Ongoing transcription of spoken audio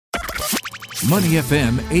Money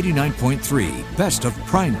FM 89.3, best of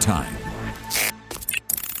prime time.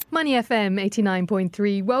 Money FM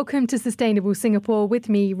 89.3. Welcome to Sustainable Singapore with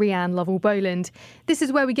me, Rianne Lovell-Boland. This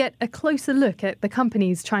is where we get a closer look at the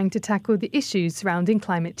companies trying to tackle the issues surrounding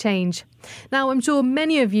climate change. Now, I'm sure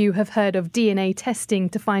many of you have heard of DNA testing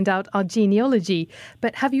to find out our genealogy,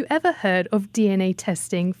 but have you ever heard of DNA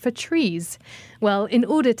testing for trees? Well, in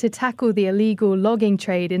order to tackle the illegal logging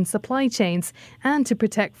trade in supply chains and to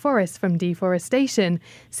protect forests from deforestation,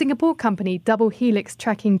 Singapore company Double Helix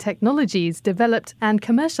Tracking Technologies developed and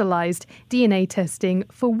commercialized DNA testing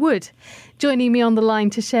for wood. Joining me on the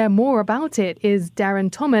line to share more about it is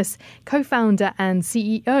Darren Thomas, co-founder and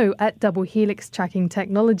CEO at Double Helix Tracking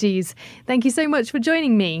Technologies. Thank you so much for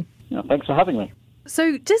joining me. Yeah, thanks for having me.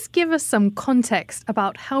 So just give us some context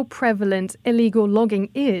about how prevalent illegal logging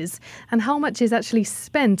is and how much is actually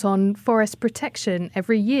spent on forest protection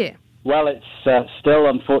every year. Well, it's still,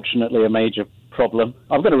 unfortunately, a major problem.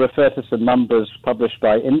 I'm going to refer to some numbers published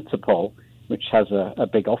by Interpol, which has a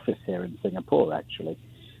big office here in Singapore, actually.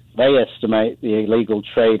 They estimate the illegal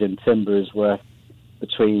trade in timber is worth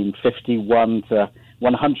between 51 to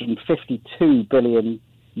 152 billion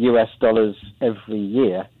US dollars every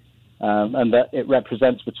year. And that it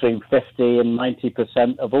represents between 50 and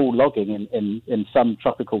 90% of all logging in some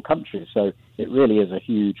tropical countries. So it really is a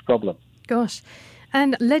huge problem. Gosh.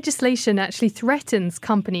 And legislation actually threatens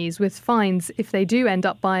companies with fines if they do end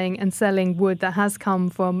up buying and selling wood that has come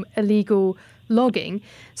from illegal logging.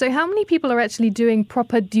 So how many people are actually doing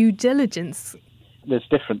proper due diligence? There's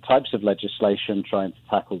different types of legislation trying to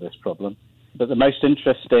tackle this problem. But the most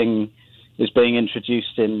interesting is being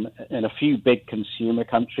introduced in a few big consumer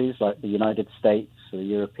countries like the United States, the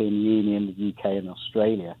European Union, the UK and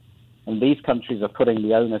Australia. And these countries are putting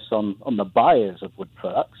the onus on the buyers of wood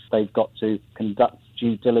products. They've got to conduct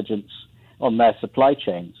due diligence on their supply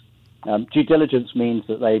chains. Due diligence means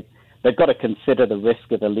that they've got to consider the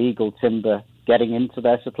risk of illegal timber getting into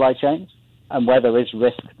their supply chains. And where there is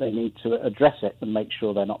risk, they need to address it and make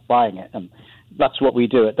sure they're not buying it. And that's what we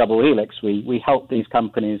do at Double Helix. We help these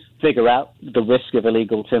companies figure out the risk of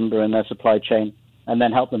illegal timber in their supply chain and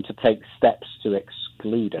then help them to take steps to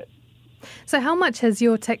exclude it. So how much has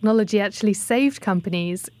your technology actually saved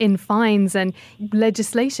companies in fines and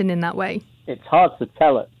legislation in that way? It's hard to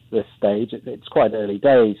tell at this stage. It's quite early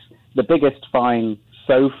days. The biggest fine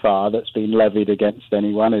so far that's been levied against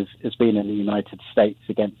anyone has been in the United States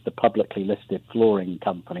against a publicly listed flooring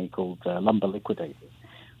company called Lumber Liquidators.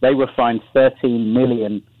 They were fined $13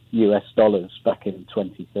 million US dollars back in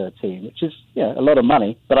 2013, which is a lot of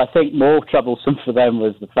money. But I think more troublesome for them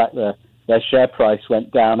was the fact that their share price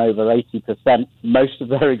went down over 80%. Most of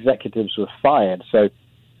their executives were fired. So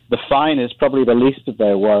the fine is probably the least of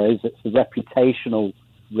their worries. It's the reputational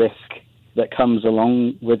risk that comes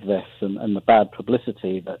along with this and the bad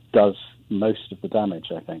publicity that does most of the damage,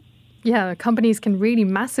 I think. Yeah, companies can really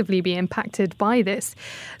massively be impacted by this.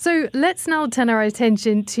 So let's now turn our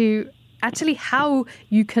attention to actually how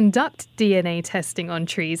you conduct DNA testing on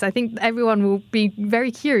trees. I think everyone will be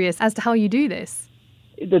very curious as to how you do this.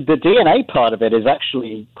 The DNA part of it is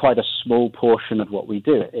actually quite a small portion of what we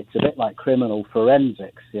do. It's a bit like criminal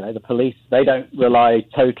forensics. The police, they don't rely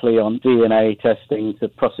totally on DNA testing to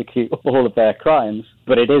prosecute all of their crimes,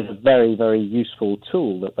 but it is a very, very useful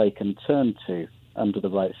tool that they can turn to under the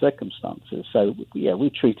right circumstances. So,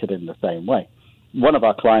 we treat it in the same way. One of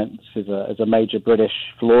our clients is a major British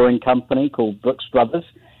flooring company called Brooks Brothers.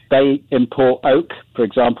 They import oak, for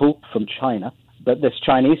example, from China. But this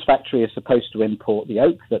Chinese factory is supposed to import the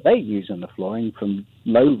oak that they use in the flooring from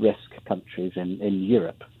low-risk countries in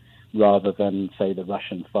Europe, rather than, say, the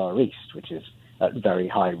Russian Far East, which is at very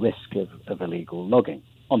high risk of illegal logging.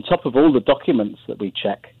 On top of all the documents that we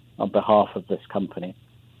check on behalf of this company,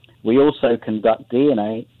 we also conduct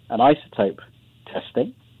DNA and isotope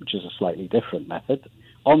testing, which is a slightly different method,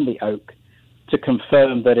 on the oak to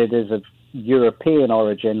confirm that it is of European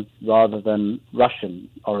origin rather than Russian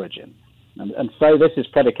origin. And so this is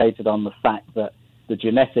predicated on the fact that the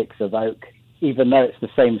genetics of oak, even though it's the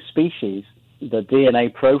same species, the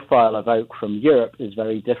DNA profile of oak from Europe is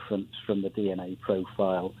very different from the DNA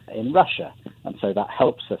profile in Russia. And so that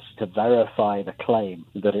helps us to verify the claim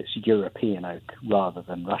that it's European oak rather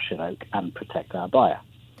than Russian oak and protect our buyer.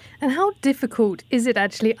 And how difficult is it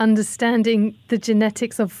actually understanding the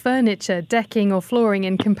genetics of furniture, decking or flooring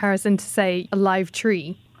in comparison to, say, a live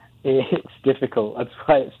tree? It's difficult. That's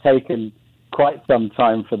why it's taken quite some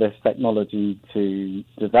time for this technology to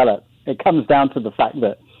develop. It comes down to the fact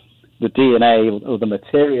that the DNA or the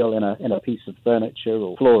material in a piece of furniture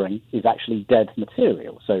or flooring is actually dead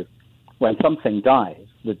material. So when something dies,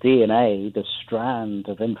 the DNA, the strand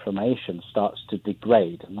of information, starts to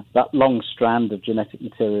degrade. And that long strand of genetic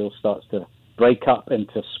material starts to break up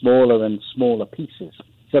into smaller and smaller pieces.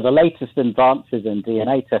 So the latest advances in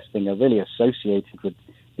DNA testing are really associated with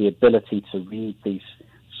the ability to read these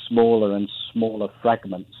smaller and smaller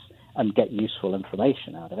fragments and get useful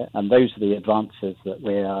information out of it. And those are the advances that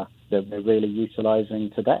we're really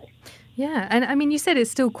utilizing today. Yeah, and I mean, you said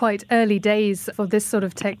it's still quite early days for this sort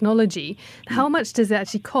of technology. How much does it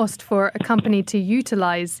actually cost for a company to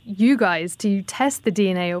utilize you guys to test the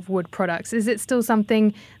DNA of wood products? Is it still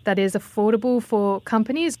something that is affordable for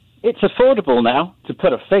companies? It's affordable now. To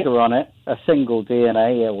put a figure on it, a single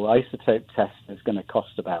DNA or isotope test is going to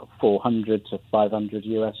cost about $400 to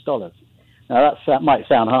 $500. Now, that might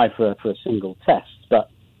sound high for a single test,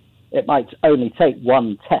 but it might only take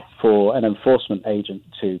one test for an enforcement agent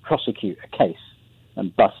to prosecute a case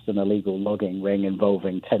and bust an illegal logging ring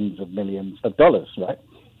involving tens of millions of dollars, right?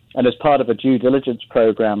 And as part of a due diligence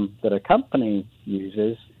program that a company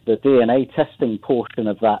uses, the DNA testing portion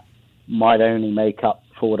of that might only make up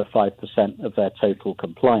 4 to 5% of their total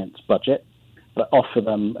compliance budget, but offer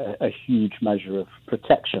them a huge measure of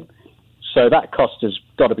protection. So that cost has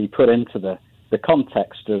got to be put into the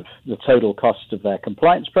context of the total cost of their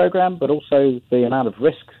compliance program, but also the amount of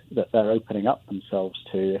risk that they're opening up themselves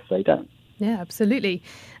to if they don't. Yeah, absolutely.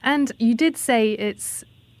 And you did say it's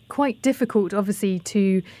quite difficult, obviously,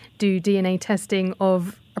 to do DNA testing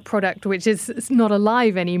of a product which is not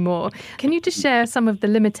alive anymore. Can you just share some of the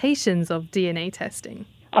limitations of DNA testing?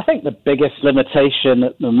 I think the biggest limitation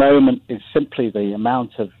at the moment is simply the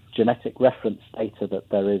amount of genetic reference data that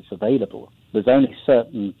there is available. There's only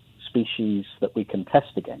certain species that we can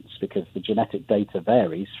test against because the genetic data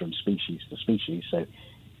varies from species to species. So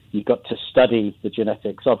you've got to study the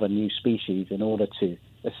genetics of a new species in order to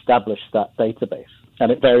establish that database. And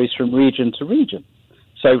it varies from region to region.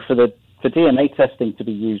 So for DNA testing to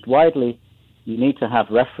be used widely, you need to have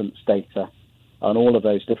reference data on all of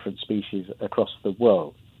those different species across the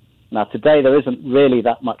world. Now, today there isn't really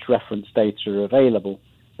that much reference data available,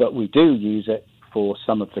 but we do use it for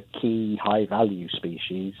some of the key high-value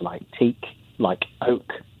species like teak, like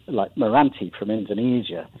oak, like Meranti from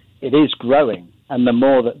Indonesia. It is growing, and the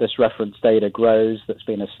more that this reference data grows that's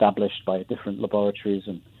been established by different laboratories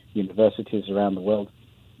and universities around the world,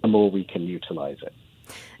 the more we can utilize it.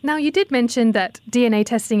 Now, you did mention that DNA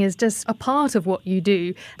testing is just a part of what you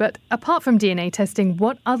do, but apart from DNA testing,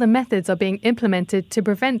 what other methods are being implemented to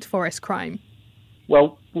prevent forest crime?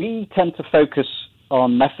 Well, we tend to focus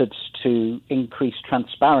on methods to increase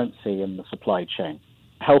transparency in the supply chain,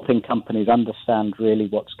 helping companies understand really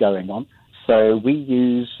what's going on. So we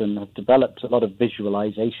use and have developed a lot of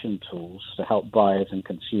visualization tools to help buyers and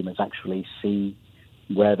consumers actually see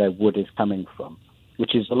where their wood is coming from,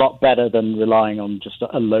 which is a lot better than relying on just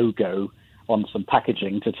a logo on some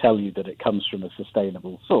packaging to tell you that it comes from a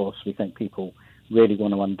sustainable source. We think people really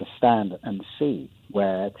want to understand and see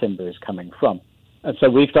where timber is coming from. And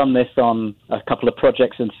so we've done this on a couple of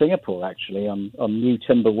projects in Singapore, actually, on new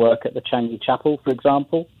timber work at the Changi Chapel, for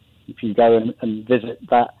example. If you go and visit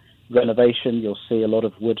that renovation, you'll see a lot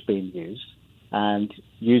of wood being used. And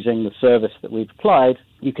using the service that we've applied,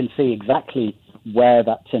 you can see exactly where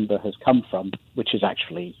that timber has come from, which is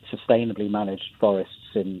actually sustainably managed forests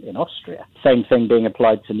in Austria. Same thing being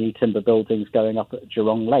applied to new timber buildings going up at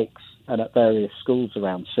Jurong Lakes and at various schools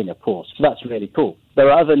around Singapore. So that's really cool.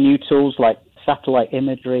 There are other new tools like satellite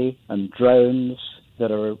imagery and drones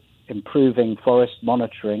that are improving forest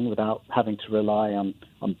monitoring without having to rely on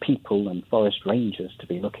people and forest rangers to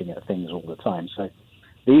be looking at things all the time. So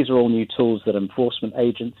these are all new tools that enforcement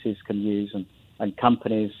agencies can use and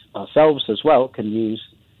companies ourselves as well can use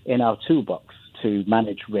in our toolbox to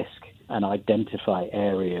manage risk and identify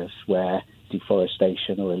areas where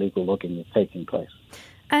deforestation or illegal logging is taking place.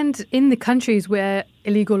 And in the countries where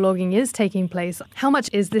illegal logging is taking place, how much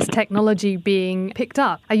is this technology being picked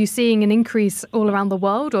up? Are you seeing an increase all around the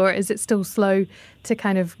world, or is it still slow to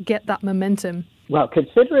kind of get that momentum? Well,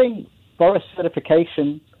 considering forest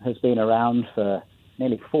certification has been around for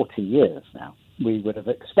nearly 40 years now, we would have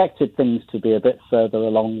expected things to be a bit further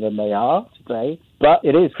along than they are today, but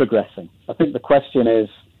it is progressing. I think the question is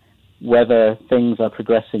whether things are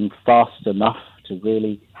progressing fast enough to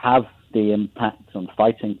really have the impact on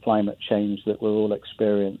fighting climate change that we're all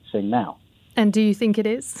experiencing now. And do you think it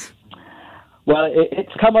is? Well,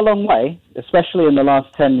 it's come a long way, especially in the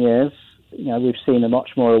last 10 years. You know, we've seen a much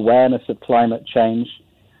more awareness of climate change,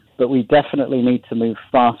 but we definitely need to move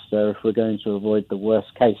faster if we're going to avoid the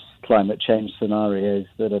worst case climate change scenarios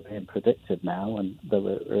that are being predicted now and that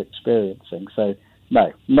we're experiencing. So,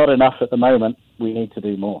 no, not enough at the moment. We need to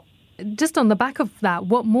do more. Just on the back of that,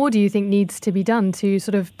 what more do you think needs to be done to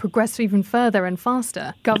sort of progress even further and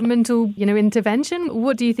faster? Governmental, intervention?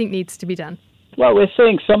 What do you think needs to be done? Well, we're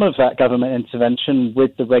seeing some of that government intervention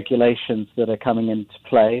with the regulations that are coming into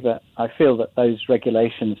play, but I feel that those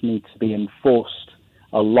regulations need to be enforced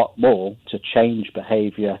a lot more to change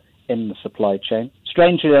behaviour in the supply chain.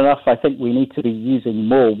 Strangely enough, I think we need to be using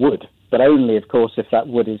more wood, but only, of course, if that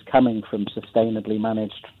wood is coming from sustainably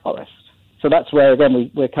managed forests. So that's where, again,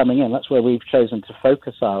 we're coming in. That's where we've chosen to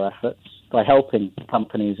focus our efforts by helping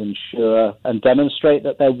companies ensure and demonstrate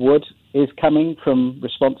that their wood is coming from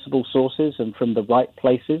responsible sources and from the right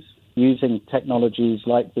places, using technologies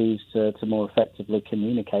like these to more effectively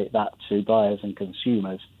communicate that to buyers and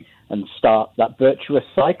consumers and start that virtuous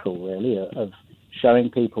cycle, really, of showing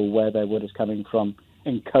people where their wood is coming from,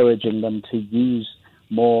 encouraging them to use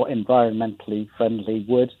more environmentally friendly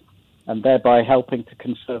wood, and thereby helping to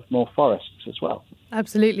conserve more forests as well.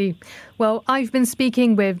 Absolutely. Well, I've been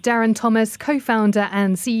speaking with Darren Thomas, co-founder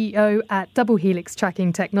and CEO at Double Helix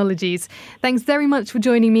Tracking Technologies. Thanks very much for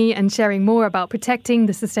joining me and sharing more about protecting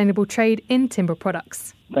the sustainable trade in timber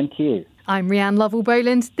products. Thank you. I'm Rianne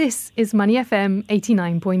Lovell-Boland. This is Money FM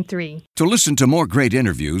 89.3. To listen to more great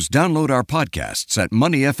interviews, download our podcasts at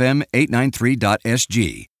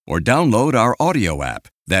moneyfm893.sg or download our audio app.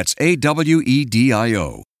 That's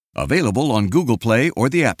AWEDIO. Available on Google Play or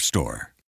the App Store.